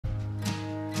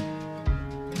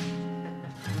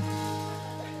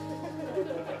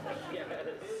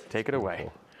Take it away.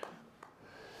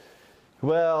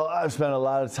 Well, I've spent a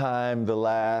lot of time the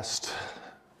last,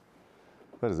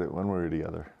 what is it, when were we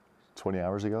together? 20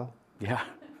 hours ago? Yeah.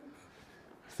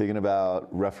 Thinking about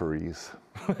referees.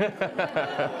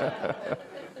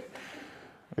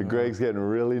 Greg's getting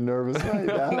really nervous right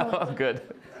now. No, I'm good.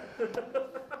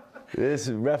 This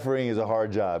refereeing is a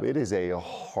hard job. It is a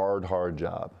hard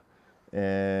job.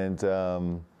 And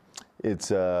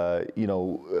it's,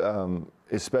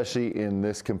 especially in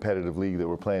this competitive league that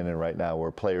we're playing in right now,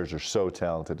 where players are so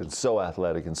talented and so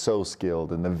athletic and so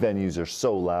skilled, and the venues are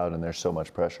so loud and there's so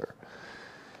much pressure.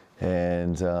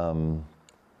 And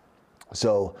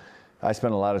so I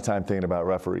spent a lot of time thinking about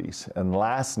referees. And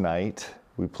last night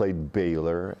we played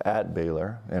Baylor at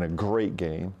Baylor in a great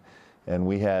game, and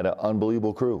we had an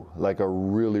unbelievable crew, like a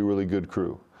really good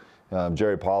crew.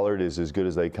 Jerry Pollard is as good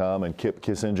as they come, and Kip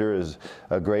Kissinger is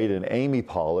great, and Amy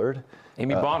Pollard.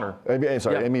 Amy Bonner.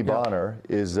 Amy Bonner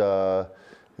is, I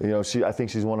think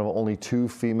she's one of only 2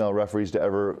 female referees to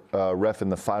ever ref in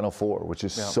the Final Four, which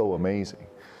is so amazing.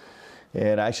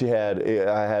 And I actually had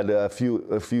a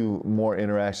few more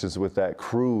interactions with that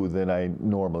crew than I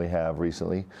normally have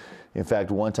recently. In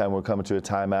fact, one time we're coming to a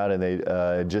timeout, and they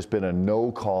had just been a no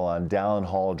call on Dallin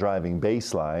Hall driving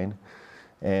baseline,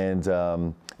 and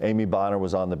Amy Bonner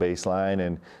was on the baseline,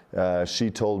 and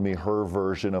she told me her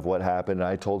version of what happened, and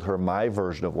I told her my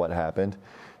version of what happened.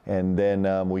 And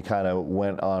then we kind of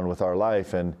went on with our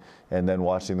life, and then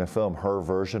watching the film, her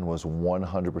version was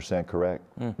 100% correct.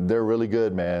 They're really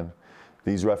good, man.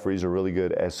 These referees are really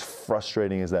good, as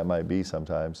frustrating as that might be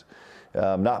sometimes.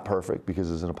 Not perfect,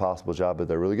 because it's an impossible job, but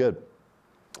they're really good.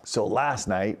 So last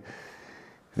night,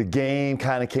 the game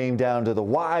kind of came down to the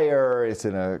wire. It's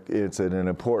in an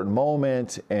important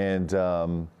moment, and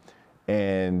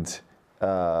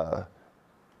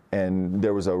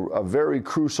there was a very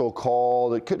crucial call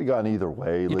that could have gone either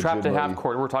way. You trapped at half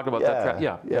court. We're talking about that.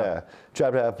 Yeah.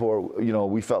 Trapped at half court.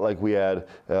 We felt like we had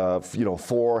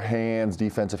 4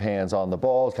 defensive hands on the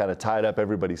ball, kind of tied up.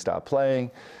 Everybody stopped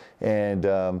playing. And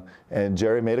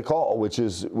Jerry made a call, which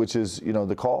is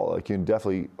the call. Like, you can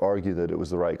definitely argue that it was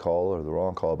the right call or the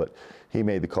wrong call, but he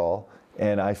made the call,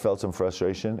 and I felt some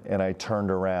frustration, and I turned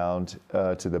around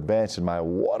to the bench, and my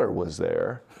water was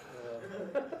there.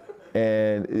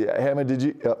 And Hammond, did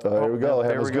you? There we go.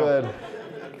 Hammond's good.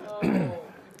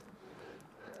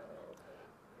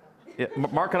 Yeah,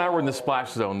 Mark and I were in the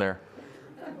splash zone there.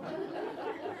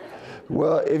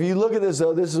 Well, if you look at this,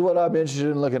 though, this is what I'm interested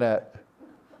in looking at.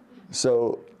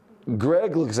 So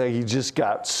Greg looks like he just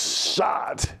got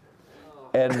shot,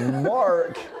 and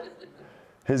Mark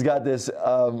has got this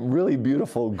really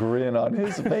beautiful grin on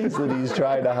his face that he's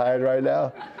trying to hide right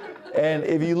now. And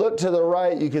if you look to the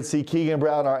right, you can see Keegan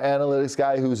Brown, our analytics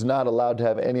guy, who's not allowed to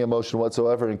have any emotion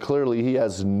whatsoever, and clearly he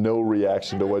has no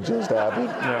reaction to what just happened.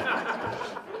 Yeah.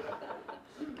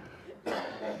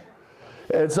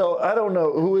 And so I don't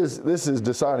know who is this. Is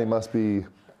Dasani? Must be,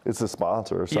 it's a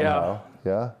sponsor somehow.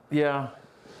 Yeah.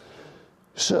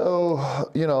 So,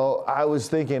 I was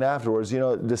thinking afterwards,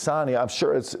 Dasani, I'm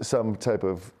sure it's some type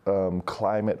of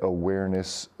climate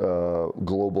awareness,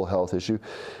 global health issue.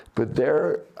 But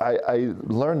I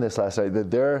learned this last night, that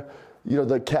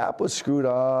the cap was screwed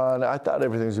on. I thought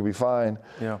everything was going to be fine.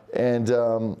 Yeah. And,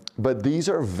 but these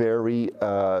are very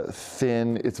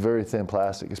thin. It's very thin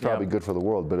plastic. It's probably good for the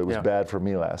world, but it was bad for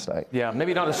me last night. Yeah,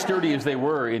 maybe not as sturdy as they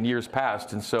were in years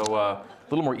past, and so a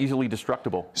little more easily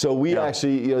destructible. So we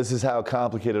actually, this is how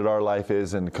complicated our life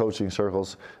is in coaching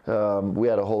circles. We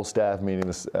had a whole staff meeting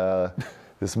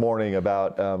this morning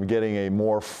about getting a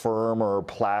more firmer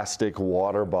plastic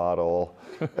water bottle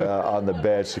on the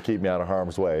bench to keep me out of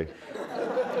harm's way.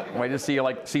 Wait to see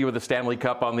you with the Stanley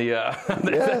Cup on the.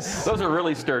 Yes. Those are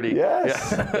really sturdy.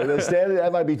 Yes. Yeah. The Stanley,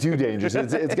 that might be too dangerous.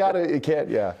 It can't.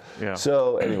 Yeah.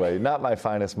 So anyway, not my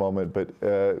finest moment, but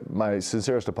my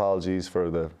sincerest apologies for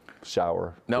the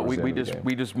shower. No, we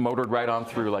just motored right on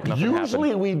through like nothing happened.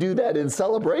 Usually we do that in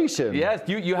celebration. Yes,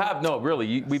 you have. No,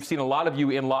 really. We've seen a lot of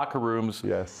you in locker rooms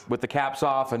with the caps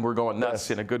off, and we're going nuts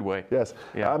in a good way. Yes.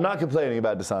 Yeah. I'm not complaining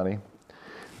about Dasani.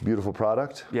 Beautiful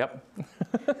product. Yep.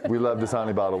 We love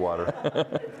Dasani bottled water.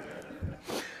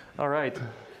 All right.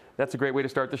 That's a great way to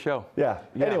start the show. Yeah.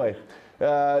 Anyway,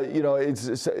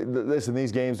 listen,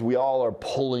 these games, we all are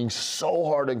pulling so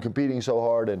hard and competing so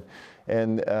hard,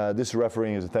 and this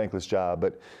refereeing is a thankless job.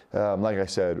 But like I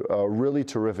said, a really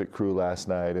terrific crew last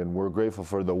night, and we're grateful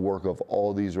for the work of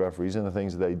all these referees and the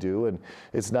things that they do. And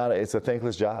it's a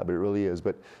thankless job, it really is.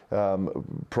 But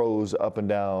pros up and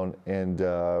down, and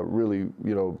really,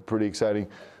 pretty exciting.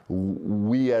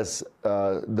 we as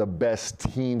the best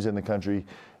teams in the country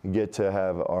get to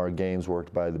have our games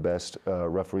worked by the best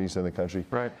referees in the country.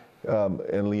 Right.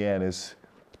 And Leanne is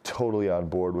totally on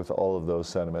board with all of those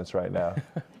sentiments right now.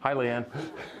 Hi, Leanne.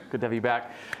 Good to have you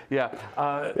back. Yeah.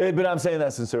 But I'm saying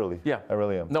that sincerely. Yeah. I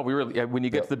really am. No, we really, when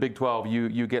you get to the Big 12,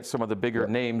 you get some of the bigger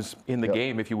names in the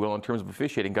game, if you will, in terms of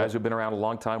officiating, guys who've been around a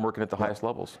long time working at the highest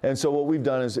levels. And so what we've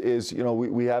done is you know,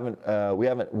 we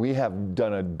have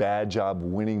done a bad job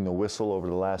winning the whistle over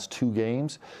the last 2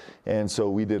 games. And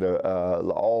so we did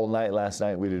all night last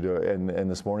night, we did and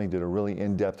this morning did a really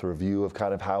in-depth review of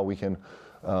kind of how we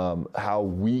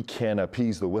can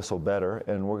appease the whistle better,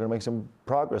 and we're going to make some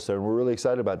progress there, and we're really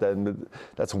excited about that. And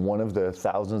that's one of the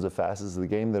thousands of facets of the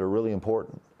game that are really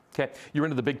important. Okay, you're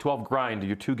into the Big 12 grind.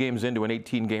 You're 2 games into an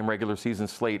 18-game regular season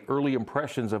slate. Early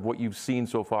impressions of what you've seen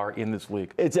so far in this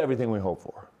league? It's everything we hope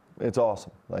for. It's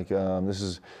awesome. Like this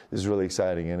is really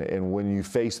exciting, and when you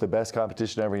face the best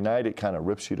competition every night, it kind of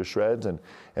rips you to shreds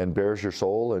and bears your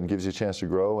soul and gives you a chance to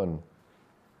grow. And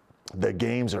the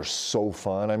games are so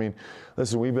fun. I mean,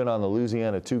 listen, we've been on the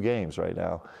Louisiana 2 games right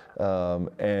now,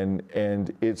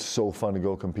 and it's so fun to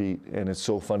go compete, and it's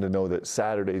so fun to know that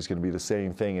Saturday is going to be the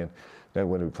same thing, and then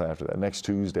when do we play after that? Next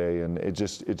Tuesday, and it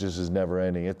just is never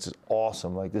ending. It's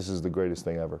awesome. Like, this is the greatest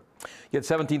thing ever. You had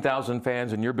 17,000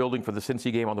 fans in your building for the Cincy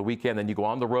game on the weekend, then you go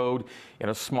on the road in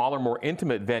a smaller, more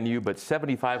intimate venue, but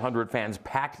 7,500 fans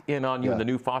packed in on you in the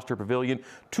new Foster Pavilion.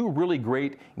 2 really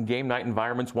great game night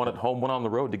environments, one at home, one on the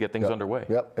road to get things underway.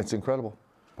 Yep, it's incredible.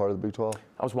 Part of the Big 12.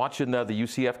 I was watching the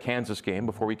UCF-Kansas game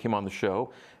before we came on the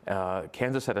show.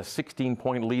 Kansas had a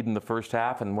 16-point lead in the first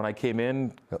half, and when I came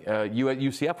in,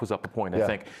 UCF was up a point, I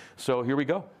think. So here we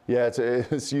go. Yeah,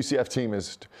 this UCF team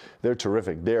they're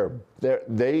terrific.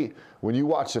 When you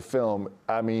watch the film,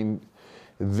 I mean,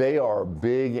 they are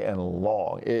big and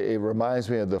long. It reminds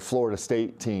me of the Florida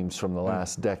State teams from the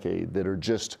last decade that are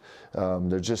just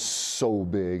they're just so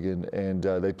big, and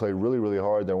they play really, really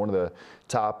hard. They're one of the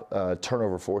top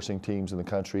turnover forcing teams in the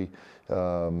country,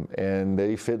 and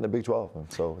they fit in the Big 12,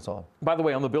 and so it's on. By the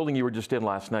way, on the building you were just in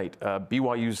last night,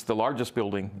 BYU's the largest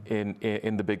building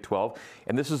in the Big 12,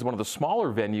 and this is one of the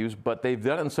smaller venues, but they've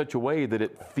done it in such a way that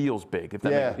it feels big. If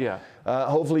that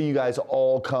hopefully you guys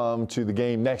all come to the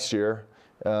game next year.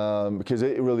 Because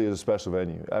it really is a special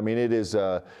venue. I mean, it is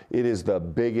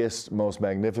the biggest, most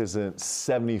magnificent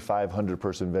 7,500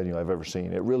 person venue I've ever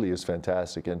seen. It really is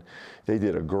fantastic, and they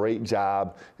did a great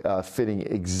job fitting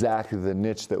exactly the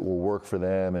niche that will work for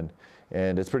them,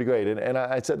 and it's pretty great. And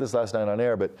I said this last night on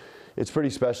air, but it's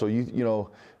pretty special. You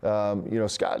know,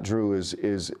 Scott Drew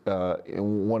is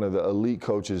one of the elite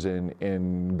coaches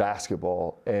in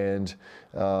basketball, and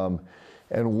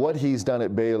what he's done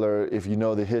at Baylor, if you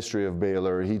know the history of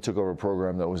Baylor, he took over a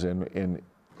program that was in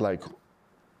like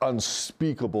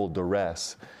unspeakable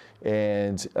duress,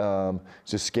 and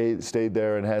just stayed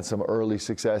there and had some early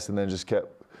success, and then just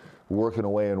kept working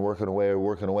away and working away and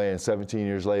working away. And 17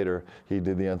 years later, he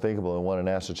did the unthinkable and won a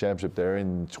national championship there.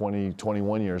 And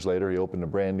 21 years later, he opened a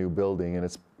brand new building, and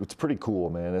it's pretty cool,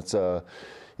 man. It's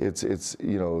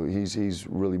you know, he's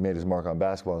really made his mark on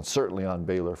basketball and certainly on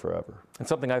Baylor forever. And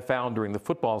something I found during the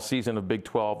football season of Big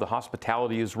 12, the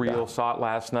hospitality is real. Saw it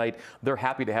last night. They're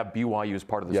happy to have BYU as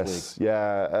part of this league.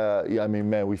 Yeah. I mean,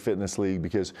 man, we fit in this league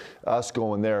because us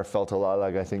going there felt a lot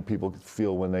like I think people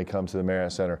feel when they come to the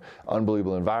Marriott Center.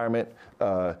 Unbelievable environment,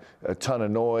 a ton of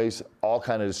noise, all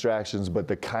kind of distractions, but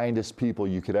the kindest people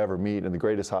you could ever meet and the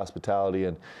greatest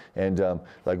hospitality. And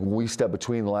like we step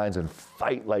between the lines and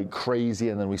fight like crazy,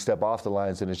 and then we step off the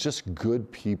lines, and it's just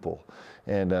good people.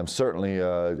 And certainly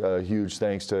a huge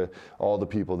thanks to all the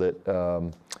people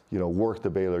that work the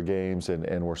Baylor games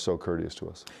and were so courteous to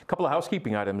us. A couple of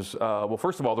housekeeping items. Well,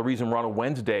 first of all, the reason we're on a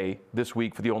Wednesday this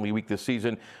week for the only week this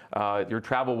season, your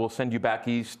travel will send you back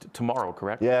east tomorrow,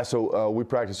 correct? Yeah, so we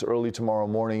practice early tomorrow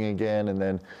morning again, and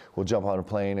then we'll jump on a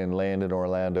plane and land in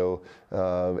Orlando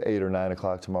 8 or 9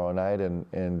 o'clock tomorrow night, and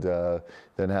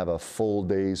then have a full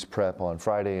day's prep on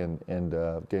Friday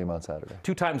and game on Saturday.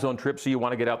 2 time zone trips, so you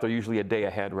want to get out there usually a day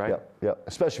ahead, right? Yep.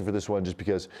 Especially for this one, just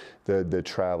because the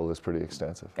travel is pretty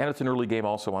extensive. And it's an early game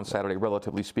also on Saturday,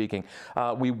 relatively speaking.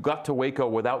 We got to Waco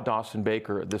without Dawson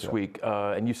Baker this week,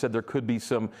 and you said there could be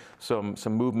some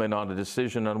movement on a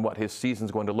decision on what his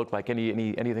season's going to look like.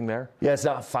 Anything there? Yeah, it's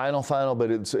not final, but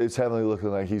it's heavily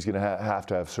looking like he's going to have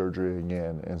to have surgery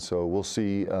again, and so we'll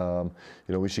see.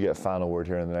 We should get final word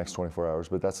here in the next 24 hours,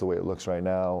 but that's the way it looks right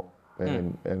now,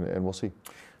 and we'll see.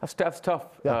 That's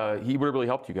tough. Yeah. He would have really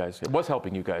helped you guys. It was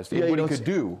helping you guys. What he could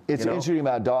do. It's interesting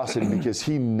about Dawson because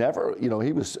he never,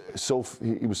 he was so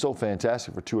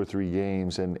fantastic for 2 or 3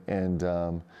 games, and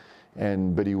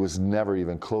but he was never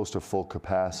even close to full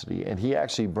capacity. And he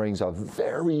actually brings a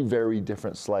very, very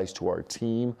different slice to our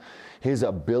team. His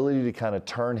ability to kind of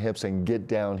turn hips and get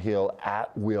downhill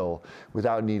at will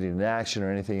without needing an action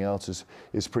or anything else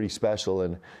is pretty special.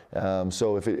 And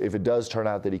so if it does turn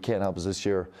out that he can't help us this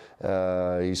year,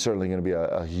 he's certainly going to be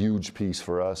a huge piece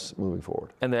for us moving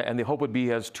forward. And the hope would be he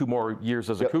has 2 more years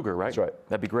as a Cougar, right? That's right.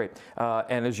 That'd be great.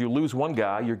 And as you lose one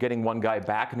guy, you're getting one guy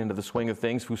back and into the swing of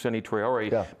things. Fousseyni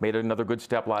Traore made another good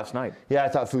step last night. Yeah, I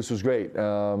thought Fous was great.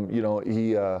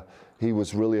 He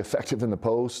was really effective in the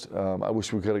post. I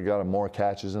wish we could have gotten more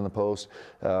catches in the post.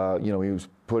 He was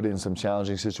put in some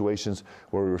challenging situations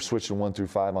where we were switching 1 through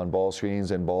 5 on ball screens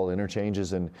and ball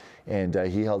interchanges, and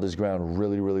he held his ground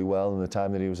really, really well in the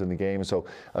time that he was in the game. And so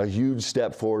a huge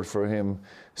step forward for him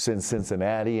since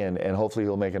Cincinnati, and hopefully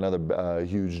he'll make another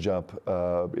huge jump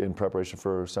in preparation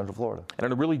for Central Florida. And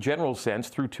in a really general sense,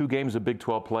 through 2 games of Big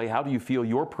 12 play, how do you feel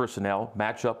your personnel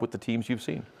match up with the teams you've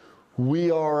seen?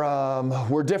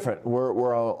 We're different.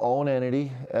 We're our own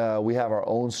entity. We have our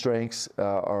own strengths,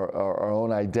 our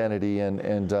own identity,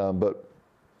 but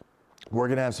we're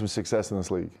going to have some success in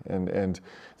this league, and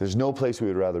there's no place we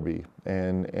would rather be.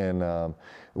 And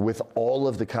with all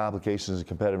of the complications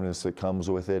and competitiveness that comes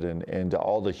with it, and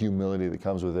all the humility that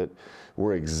comes with it,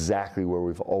 we're exactly where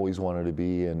we've always wanted to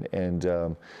be.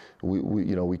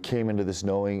 We came into this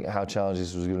knowing how challenging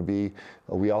this was going to be.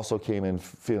 We also came in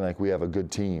feeling like we have a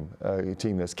good team, a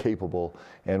team that's capable,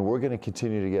 and we're going to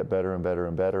continue to get better and better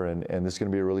and better. And this is going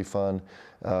to be a really fun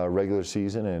regular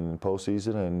season and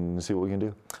postseason, and see what we can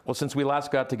do. Well, since we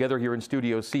last got together here in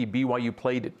Studio C, BYU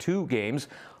played 2 games.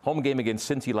 Home game against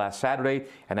Cincy last Saturday,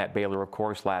 and at Baylor, of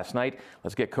course, last night.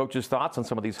 Let's get Coach's thoughts on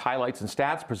some of these highlights and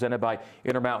stats presented by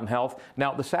Intermountain Health.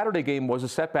 Now, the Saturday game was a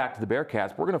setback to the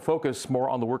Bearcats. We're going to focus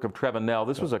more on the work of Trevin Knell.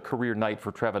 This was a career night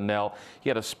for Trevin Knell. He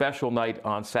had a special night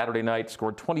on Saturday night,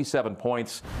 scored 27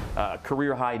 points,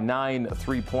 career high 9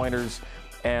 3-pointers.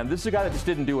 And this is a guy that just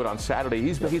didn't do it on Saturday.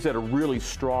 He's had a really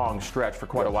strong stretch for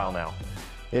quite a while now.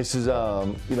 This is,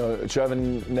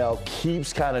 Trevin Knell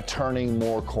keeps kind of turning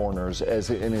more corners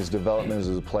in his development as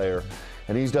a player.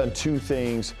 And he's done 2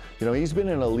 things. He's been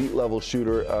an elite level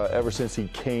shooter ever since he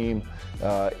came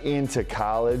into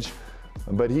college,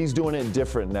 but he's doing it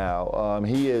different now.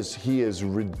 He is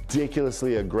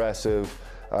ridiculously aggressive.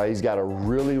 He's got a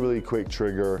really, really quick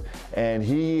trigger, and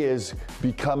he is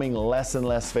becoming less and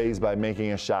less fazed by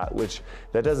making a shot, which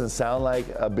that doesn't sound like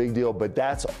a big deal, but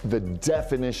that's the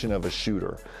definition of a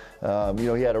shooter.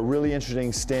 He had a really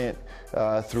interesting stint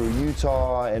through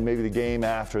Utah and maybe the game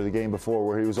after, the game before,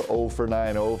 where he was 0 for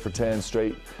 9, 0 for 10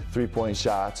 straight 3-point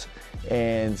shots.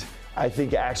 And I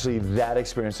think actually that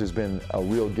experience has been a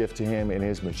real gift to him in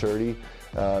his maturity.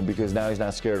 Because now he's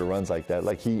not scared of runs like that.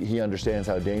 Like he understands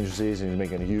how dangerous he is, and he's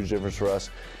making a huge difference for us.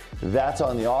 That's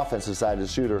on the offensive side of the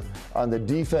shooter. On the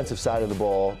defensive side of the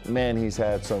ball, man, he's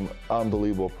had some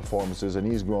unbelievable performances, and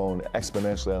he's grown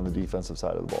exponentially on the defensive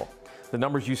side of the ball. The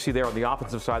numbers you see there on the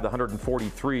offensive side, the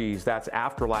 143s, that's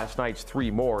after last night's 3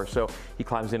 more. So he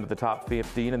climbs into the top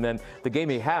 15. And then the game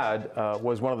he had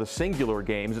was one of the singular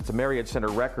games. It's a Marriott Center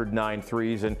record 9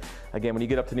 threes. And again, when you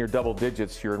get up to near double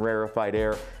digits, you're in rarefied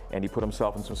air. And he put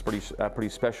himself in some pretty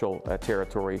special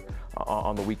territory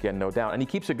on the weekend, no doubt. And he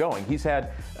keeps it going. He's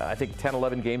had, I think, 10,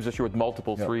 11 games this year with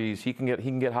multiple threes. He can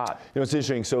get hot. It's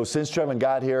interesting. So since Trevin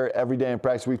got here, every day in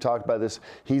practice, we've talked about this,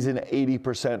 he's an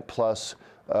 80% plus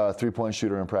 3-point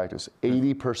shooter in practice,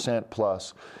 80%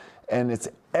 plus. And it's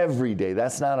every day.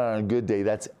 That's not on a good day.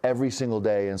 That's every single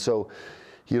day. And so,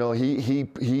 he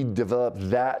developed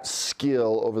that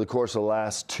skill over the course of the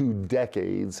last 2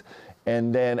 decades.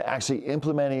 And then actually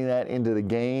implementing that into the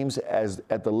games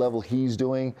at the level he's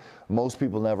doing, most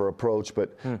people never approach.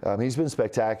 But he's been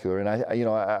spectacular. And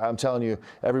I'm telling you,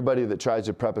 everybody that tries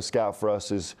to prep a scout for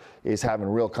us is having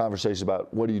real conversations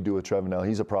about what do you do with Trevin Knell.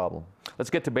 He's a problem. Let's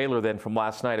get to Baylor then from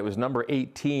last night. It was number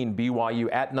 18 BYU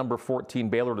at number 14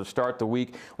 Baylor to start the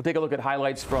week. We'll take a look at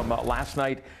highlights from last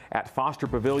night at Foster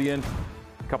Pavilion.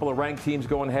 A couple of ranked teams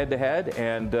going head-to-head,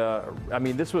 and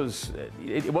this was,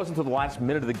 it wasn't until the last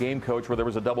minute of the game, Coach, where there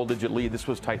was a double-digit lead. This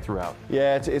was tight throughout.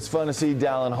 Yeah, it's fun to see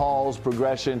Dallin Hall's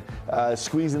progression,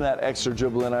 squeezing that extra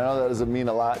dribble in. I know that doesn't mean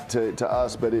a lot to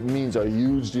us, but it means a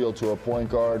huge deal to a point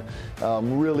guard.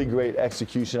 Really great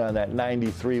execution on that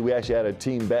 93. We actually had a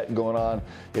team bet going on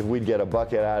if we'd get a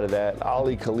bucket out of that.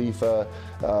 Ali Khalifa,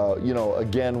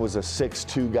 again, was a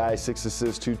 6'2 guy, 6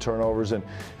 assists, 2 turnovers, and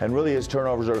really his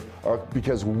turnovers are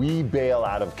because we bail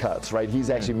out of cuts, right?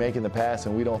 He's actually making the pass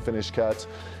and we don't finish cuts.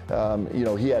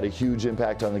 He had a huge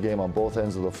impact on the game on both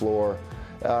ends of the floor.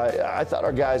 I thought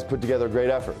our guys put together a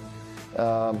great effort.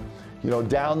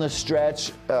 down the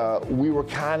stretch, we were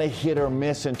kind of hit or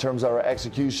miss in terms of our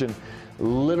execution.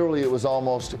 Literally, it was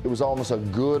almost a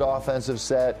good offensive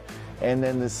set, and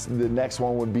then the next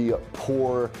one would be a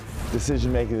poor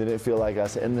decision making that didn't feel like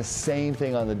us, and the same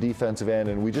thing on the defensive end,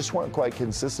 and we just weren't quite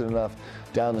consistent enough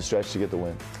down the stretch to get the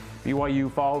win.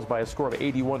 BYU falls by a score of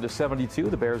 81-72.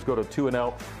 The Bears go to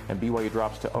 2-0, and BYU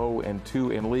drops to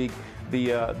 0-2 in league.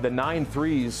 The 9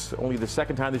 threes, only the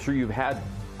second time this year you've had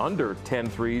under 10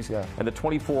 threes, and the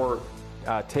 24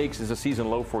 takes is a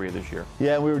season low for you this year.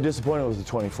 Yeah, we were disappointed with the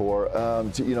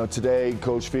 24. Today,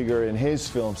 Coach Fieger in his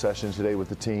film session today with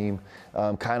the team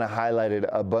kind of highlighted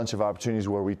a bunch of opportunities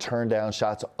where we turned down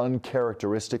shots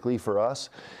uncharacteristically for us.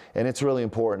 And it's really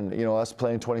important. Us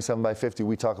playing 27 by 50,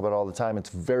 we talk about all the time. It's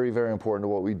very, very important to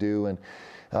what we do. And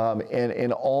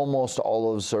in almost all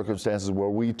of those circumstances where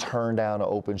we turned down an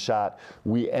open shot,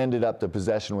 we ended up the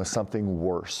possession with something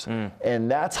worse.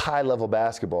 And that's high-level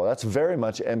basketball. That's very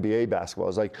much NBA basketball.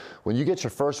 It's like when you get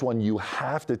your first one, you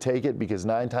have to take it, because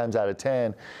 9 times out of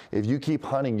 10, if you keep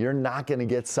hunting, you're not going to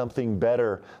get something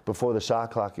better before the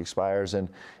shot clock expires. And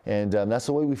that's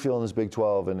the way we feel in this Big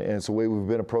 12, and it's the way we've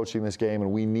been approaching this game,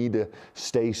 and we need to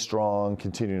stay strong,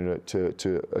 continue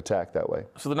to attack that way.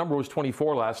 So the number was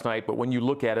 24 last night, but when you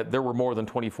look at it, there were more than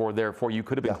 24 there for you.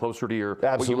 Could have been closer to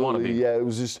what you want to be. Yeah, it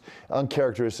was just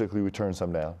uncharacteristically we turned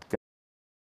some down.